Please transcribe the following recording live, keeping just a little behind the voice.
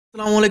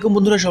আসসালামু আলাইকুম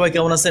বন্ধুরা, সবাই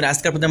কেমন আছেন?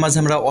 আজকে আপনাদের মাঝে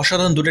আমরা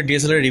অসাধারণ দুটো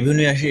ডিএসএলআর রিভিউ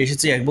নিয়ে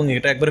এসেছি এবং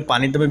এটা একবারে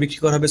পানির দামে বিক্রি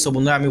করা হবে। সো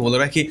বন্ধুরা, আমি বলে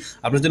রাখি,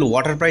 আপনারা যদি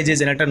ওয়াটার প্রাইজ এই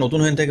চ্যানেলটা নতুন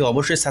হয়ে থাকে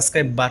অবশ্যই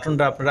সাবস্ক্রাইব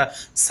বাটনটা আপনারা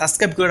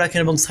সাবস্ক্রাইব করে রাখেন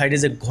এবং সাইডে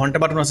যে ঘন্টা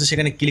বাটন আছে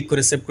সেখানে ক্লিক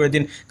করে সেভ করে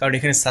দিন, কারণ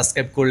এখানে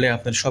সাবস্ক্রাইব করলে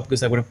আপনার সব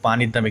কিছু একবারে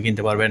পানির দামে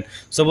কিনতে পারবেন।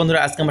 সো বন্ধুরা,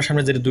 আজকে আমার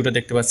সামনে যে দুটো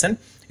দেখতে পাচ্ছেন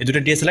এই দুটো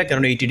ডিএসএলআর,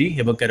 কারণ 80D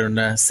এবং কারণ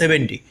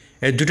 70,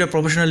 এই দুটো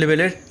প্রফেশনাল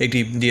লেভেলের একটি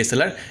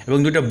ডিএসএলআর এবং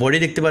দুটো বডি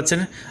দেখতে পাচ্ছেন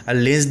আর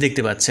লেন্স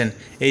দেখতে পাচ্ছেন।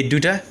 এই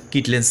দুইটা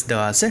কিট লেন্স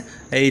দেওয়া আছে।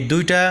 এই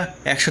দুইটা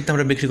একসাথে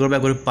আমরা বিক্রি করবো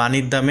একবারে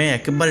পানির দামে,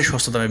 একেবারে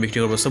সস্তা দামে বিক্রি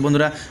করবো। সো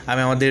বন্ধুরা,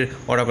 আমি আমাদের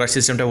অর্ডার করার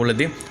সিস্টেমটা বলে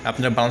দিই।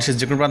 আপনারা বাংলাদেশের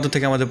যে কোনো প্রান্ত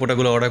থেকে আমাদের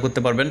প্রোডাক্টগুলো অর্ডার করতে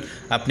পারবেন।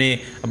 আপনি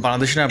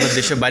বাংলাদেশে না, আপনার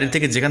দেশের বাইরে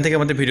থেকে যেখান থেকে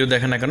আমাদের ভিডিও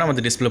দেখেন না কেন,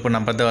 আমাদের ডিসপ্লের উপর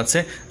নাম্বার দেওয়া আছে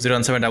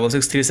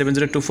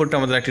 01766370242,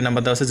 আমাদের একটি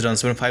নাম্বার দেওয়া আছে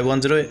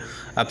 07510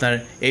 আপনার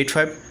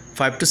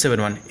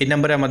 855271। এই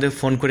নাম্বারে আমাদের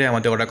ফোন করে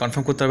আমাদের অর্ডার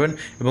কনফার্ম করতে পারবেন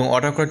এবং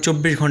অর্ডার করার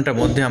 24 ঘন্টার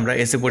মধ্যে আমরা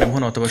এসে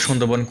পরিবহন অথবা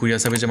সুন্দরবন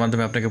কুরিয়ার সার্ভিসের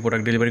মাধ্যমে আপনাকে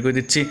প্রোডাক্ট ডেলিভারি করে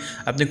দিচ্ছি।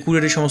 আপনি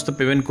কুরিয়ারের সমস্ত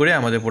পেমেন্ট করে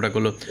আমাদের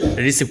প্রোডাক্টগুলো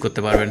রিসিভ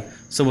করতে পারবেন।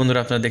 সো বন্ধুরা,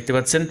 আপনারা দেখতে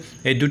পাচ্ছেন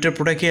এই দুইটা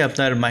প্রোডাক্টে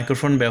আপনার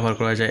মাইক্রোফোন ব্যবহার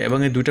করা যায় এবং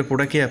এই দুইটা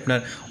প্রোডাক্টে আপনার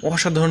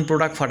অসাধারণ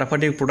প্রোডাক্ট,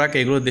 ফাটাফাটি প্রোডাক্ট।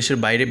 এগুলো দেশের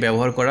বাইরে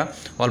ব্যবহার করা,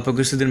 অল্প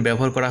কিছুদিন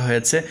ব্যবহার করা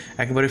হয়েছে,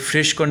 একেবারে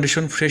ফ্রেশ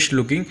কন্ডিশন, ফ্রেশ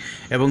লুকিং,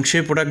 এবং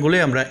সেই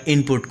প্রোডাক্টগুলোই আমরা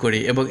ইনপুট করি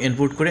এবং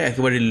ইনপুট করে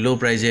একেবারে লো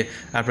প্রাইজে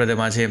আপনাদের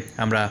মাঝে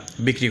আমরা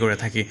বিক্রি করে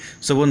থাকি।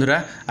 সো বন্ধুরা,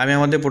 আমি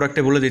আমাদের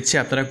প্রোডাক্টে বলে দিচ্ছি,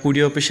 আপনারা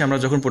কুরিয়ার অফিসে আমরা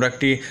যখন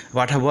প্রোডাক্টটি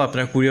পাঠাবো,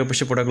 আপনারা কুরিয়ার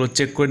অফিসে প্রোডাক্টগুলো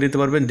চেক করে নিতে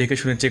পারবেন, দেখে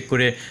শুনে চেক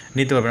করে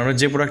নিতে পারবেন। আমরা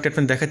যে প্রোডাক্টটা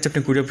আপনি দেখাচ্ছি,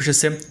 আপনি কুরিয়ার অফিসে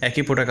সেম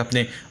একই প্রোডাক্ট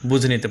আপনি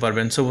বুঝে নিতে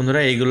পারবেন। সো বন্ধুরা,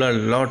 এইগুলো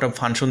লট অফ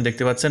ফাংশন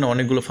দেখতে পাচ্ছেন,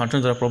 অনেকগুলো ফাংশন।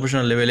 যারা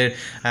প্রফেশনাল লেভেলের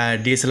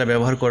ডিএসএলআর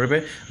ব্যবহার করবে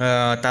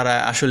তারা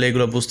আসলে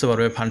এগুলো বুঝতে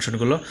পারবে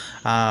ফাংশনগুলো।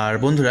 আর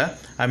বন্ধুরা,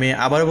 আমি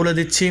আবার বলে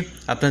দিচ্ছি,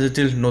 আপনারা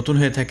যদি নতুন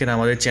হয়ে থাকেন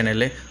আমাদের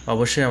চ্যানেলে,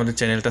 অবশ্যই আমাদের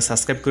চ্যানেলটা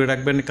সাবস্ক্রাইব করে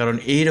রাখবেন, কারণ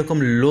এই রকম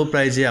লো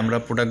প্রাইজে আমরা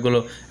প্রোডাক্টগুলো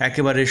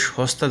একেবারে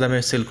সস্তা দামে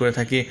সেল করে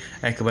থাকি,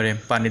 একেবারে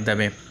পানির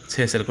দামে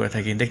সেল করে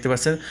থাকি। দেখতে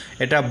পাচ্ছেন,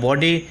 এটা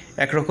বডি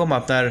একরকম,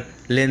 আপনার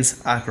লেন্স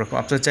একরকম।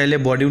 আপনারা চাইলে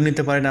বডিও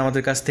নিতে পারেন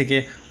আমাদের কাছ থেকে,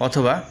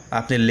 অথবা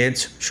আপনি লেন্স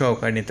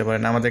সহকারে নিতে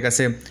পারেন। আমাদের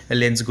কাছে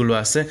লেন্সগুলো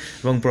আছে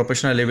এবং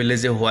প্রফেশনাল লেভেলে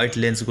যে হোয়াইট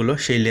লেন্সগুলো,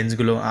 সেই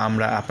লেন্সগুলো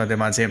আমরা আপনাদের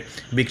মাঝে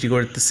বিক্রি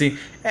করতেছি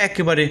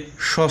একেবারে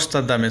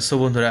সস্তার দামে। সো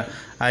বন্ধুরা,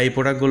 এই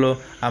প্রোডাক্টগুলো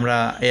আমরা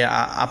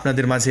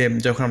আপনাদের মাঝে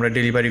যখন আমরা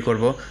ডেলিভারি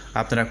করব,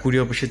 আপনারা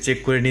কুরিয়ার অফিসে চেক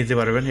করে নিতে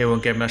পারবেন এবং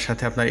ক্যামেরার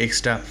সাথে আপনার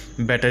এক্সট্রা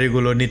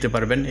ব্যাটারিগুলো নিতে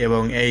পারবেন।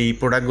 এবং এই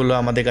প্রোডাক্টগুলো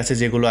আমাদের কাছে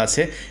যেগুলো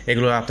আছে,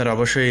 এগুলো আপনারা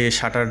অবশ্যই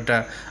শাটারটা,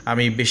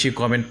 আমি বেশি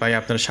কমেন্ট পাই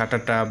আপনার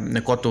শাটারটা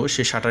কত,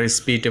 সেই শাটার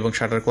স্পিড এবং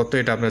শাটার কত,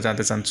 এটা আপনারা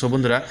জানতে চান। সো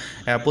বন্ধুরা,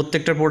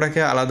 প্রত্যেকটা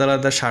প্রোডাক্টে আলাদা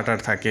আলাদা শাটার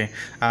থাকে,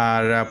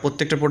 আর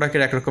প্রত্যেকটা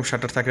প্রোডাক্টের একরকম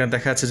শাটার থাকে না।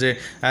 দেখা যাচ্ছে যে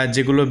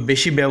যেগুলো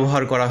বেশি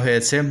ব্যবহার করা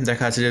হয়েছে,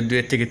 দেখা যাচ্ছে যে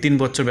 2 থেকে 3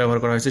 বছর ব্যবহার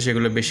করা হয়েছে,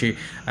 সেগুলো বেশি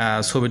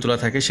ছবি তোলা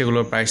থাকে,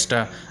 সেগুলোর প্রাইসটা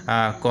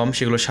কম,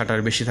 সেগুলো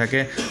শাটার বেশি থাকে।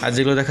 আর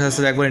যেগুলো দেখা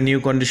যাচ্ছে একবারে নিউ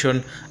কন্ডিশন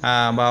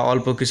বা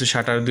অল্প কিছু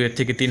শাটার 2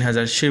 থেকে 3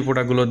 হাজার, সেই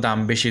প্রোডাক্টগুলোর দাম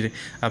বেশি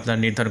আপনার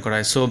নির্ধারণ করা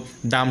হয়। সো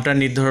দামটা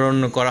নির্ধারণ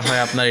করা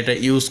হয় আপনার এটা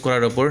ইউজ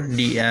করার ওপর।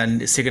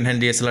 সেকেন্ড হ্যান্ড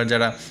ডিএসএলআর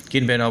যারা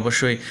কিনবেন,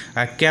 অবশ্যই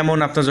কেমন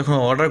আপনারা যখন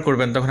অর্ডার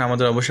করবেন তখন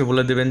আমাদের অবশ্যই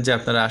বলে দেবেন যে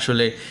আপনারা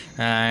আসলে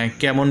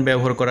কেমন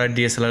ব্যবহার করা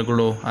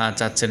ডিএসএলআরগুলো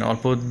চাচ্ছেন,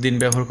 অল্প দিন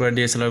ব্যবহার করা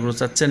ডিএসএলআরগুলো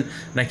চাচ্ছেন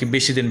নাকি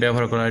বেশি দিন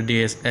ব্যবহার করা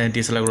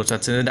ডিএসএলআরগুলো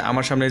চাচ্ছেন।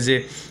 আমার সামনে যে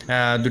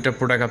দুটো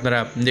প্রোডাক্ট আপনারা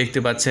দেখতে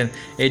পাচ্ছেন,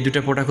 এই দুটো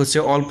প্রোডাক্ট হচ্ছে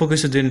অল্প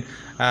কিছুদিন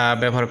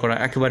ব্যবহার করা,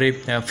 একেবারে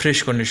ফ্রেশ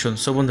কন্ডিশন।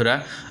 সো বন্ধুরা,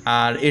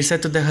 আর এর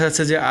সাথে দেখা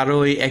যাচ্ছে যে আরও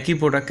এই একই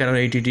প্রোডাক্ট, কারণ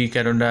 80D,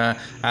 কারণ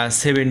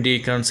 70,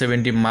 কারণ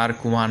 70 Mark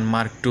 1,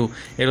 Mark 2,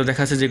 এগুলো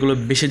দেখা যাচ্ছে যেগুলো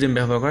বেশি দিন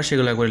ব্যবহার করা,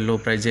 সেগুলো একবারে লো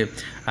প্রাইজে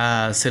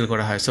সেল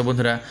করা হয়। সো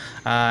বন্ধুরা,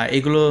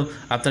 এগুলো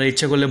আপনারা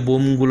ইচ্ছা করলে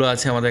বোমগুলো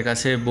আছে আমাদের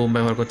কাছে, বোম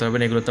ব্যবহার করতে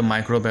পারবেন। এগুলো তো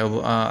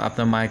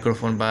আপনার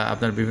মাইক্রোফোন বা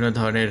আপনার বিভিন্ন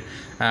ধরনের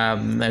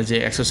যে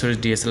অ্যাক্সেসরিজ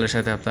ডিএসএলআর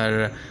সাথে আপনার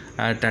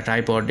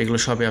ট্রাইপড, এগুলো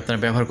সবই আপনারা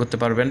ব্যবহার করতে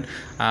পারবেন।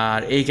 আর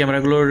এই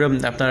ক্যামেরাগুলোর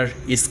আপনার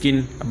স্ক্রিন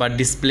বা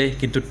ডিসপ্লে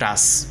কিন্তু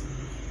টাচ।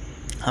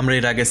 আমরা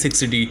এর আগে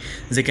 60D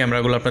যে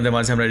ক্যামেরাগুলো আপনাদের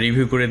মাঝে আমরা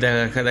রিভিউ করে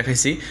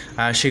দেখাইছি,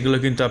 সেগুলো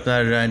কিন্তু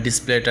আপনার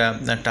ডিসপ্লেটা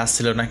টাচ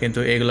ছিল না, কিন্তু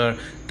এগুলোর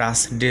টাচ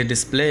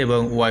ডিসপ্লে এবং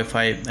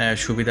ওয়াইফাই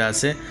সুবিধা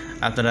আছে।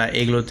 আপনারা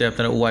এগুলোতে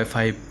আপনারা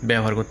ওয়াইফাই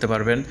ব্যবহার করতে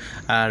পারবেন।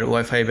 আর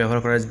ওয়াইফাই ব্যবহার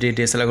করার যে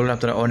ডিএসএলআরগুলো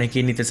আপনারা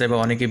অনেকেই নিতে চাই বা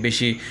অনেকেই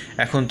বেশি,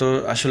 এখন তো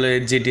আসলে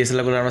যে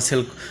ডিএসএলআরগুলো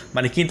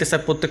আমরা কিনতে চাই,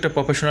 প্রত্যেকটা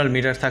প্রফেশনাল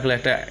মিটার থাকলে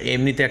একটা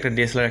এমনিতে একটা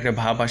ডিএসএলআর একটা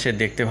ভাব আসে,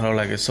 দেখতে ভালো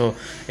লাগে। সো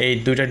এই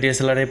দুইটা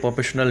ডিএসএলআরে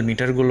প্রফেশনাল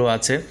মিটারগুলো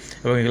আছে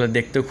এবং এগুলো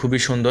দেখতেও খুবই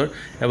সুন্দর।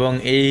 এবং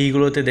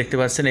এইগুলোতে দেখতে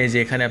পাচ্ছেন, এই যে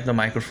এখানে আপনার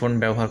মাইক্রোফোন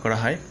ব্যবহার করা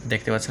হয়,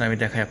 দেখতে পাচ্ছেন, আমি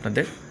দেখাই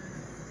আপনাদের,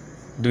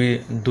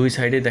 দুই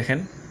সাইডে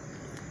দেখেন।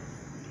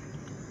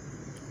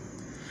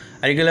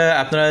 আর এগুলো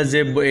আপনারা যে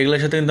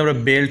এগুলোর সাথে কিন্তু আমরা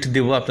বেল্ট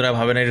দেবো, আপনারা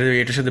ভাবেন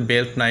এটার সাথে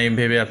বেল্ট নাই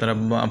ভেবে আপনারা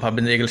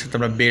ভাবেন যে এগুলোর সাথে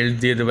আমরা বেল্ট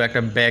দিয়ে দেবো,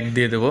 একটা ব্যাগ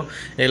দিয়ে দেবো।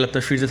 এগুলো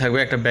আপনার ফ্রিতে থাকবে।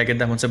 একটা ব্যাগের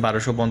দাম হচ্ছে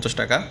 1250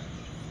 টাকা।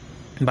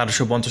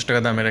 1250 টাকা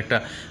দামের একটা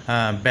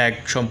ব্যাগ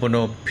সম্পূর্ণ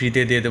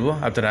ফ্রিতে দিয়ে দেবো।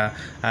 আপনারা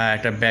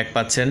একটা ব্যাগ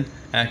পাচ্ছেন,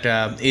 একটা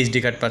এইচডি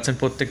কার্ড পাচ্ছেন।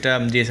 প্রত্যেকটা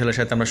ডিএসএলআর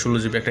সাথে আমরা 16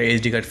 GB একটা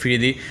এইচডি কার্ড ফ্রি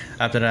দিই।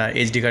 আপনারা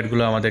এইচডি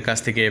কার্ডগুলো আমাদের কাছ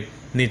থেকে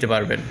নিতে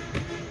পারবেন।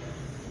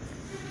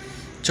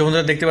 সো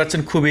বন্ধুরা দেখতে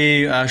পাচ্ছেন খুবই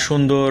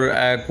সুন্দর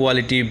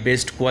কোয়ালিটি,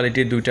 বেস্ট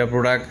কোয়ালিটির দুইটা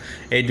প্রোডাক্ট।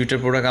 এই দুইটা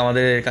প্রোডাক্ট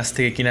আমাদের কাছ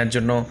থেকে কেনার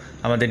জন্য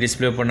আমাদের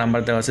ডিসপ্লের উপর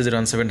নাম্বার দেওয়া আছে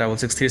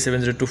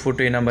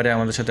 01766370242, এই নাম্বারে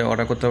আমাদের সাথে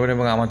অর্ডার করতে হবে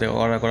এবং আমাদের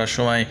অর্ডার করার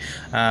সময়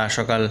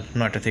সকাল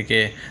 9টা থেকে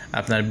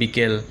আপনার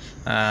বিকেল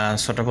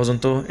 6টা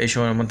পর্যন্ত, এই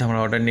সময়ের মধ্যে আমরা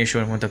অর্ডার নিয়ে, এই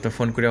সময়ের মধ্যে আপনার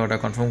ফোন করে অর্ডার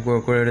কনফার্ম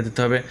করে দিতে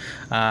হবে।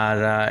 আর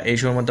এই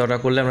সময়ের মধ্যে অর্ডার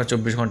করলে আমরা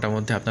 24 ঘন্টার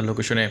মধ্যে আপনার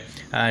লোকেশনে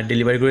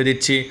ডেলিভারি করে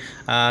দিচ্ছি।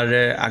 আর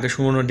আগে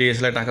সম্পূর্ণ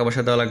ডিএসএলআর টাকা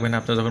পয়সা দেওয়া লাগবে না।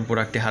 আপনার যখন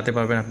প্রোডাক্টটি হাতে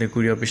পাবেন আপনি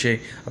কুরিয়ার অফিসে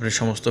আপনি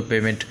সমস্ত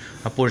পেমেন্ট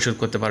পরিশোধ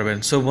করতে পারবেন।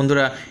 সো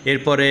বন্ধুরা,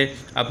 এরপরে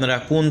আপনারা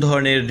কোন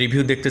ধরনের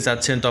রিভিউ দেখতে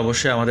চাচ্ছেন তো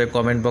অবশ্যই আমাদের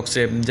কমেন্ট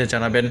বক্সে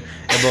জানাবেন,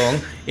 এবং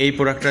এই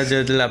প্রোডাক্টটা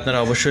দিলে আপনারা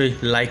অবশ্যই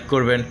লাইক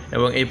করবেন,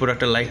 এবং এই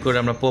প্রোডাক্টটা লাইক করে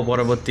আমরা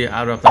পরবর্তী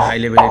আরও আপনার হাই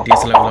লেভেলের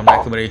ডিএসএলআরগুলো আমরা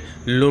একেবারে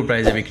লো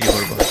প্রাইসে বিক্রি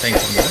করবো। Thank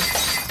you.